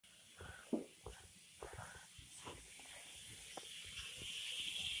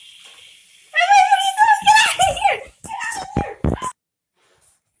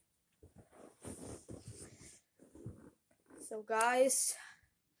guys,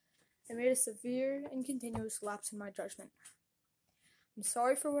 I made a severe and continuous lapse in my judgment. I'm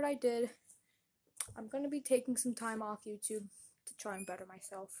sorry for what I did. I'm going to be taking some time off YouTube to try and better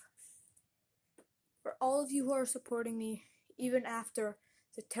myself. For all of you who are supporting me, even after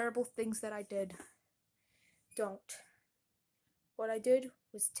the terrible things that I did, don't. What I did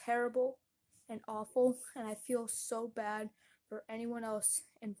was terrible and awful, and I feel so bad for anyone else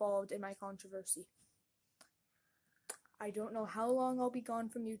involved in my controversy. I don't know how long I'll be gone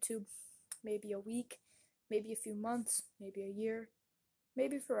from YouTube. Maybe a week, maybe a few months, maybe a year,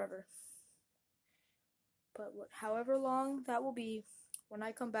 maybe forever. But however long that will be, when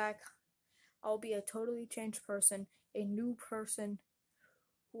I come back, I'll be a totally changed person, a new person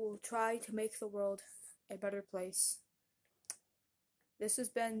who will try to make the world a better place. This has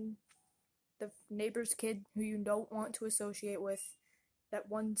been the neighbor's kid who you don't want to associate with, that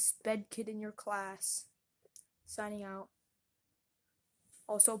one sped kid in your class, signing out.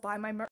 Also, buy my merch.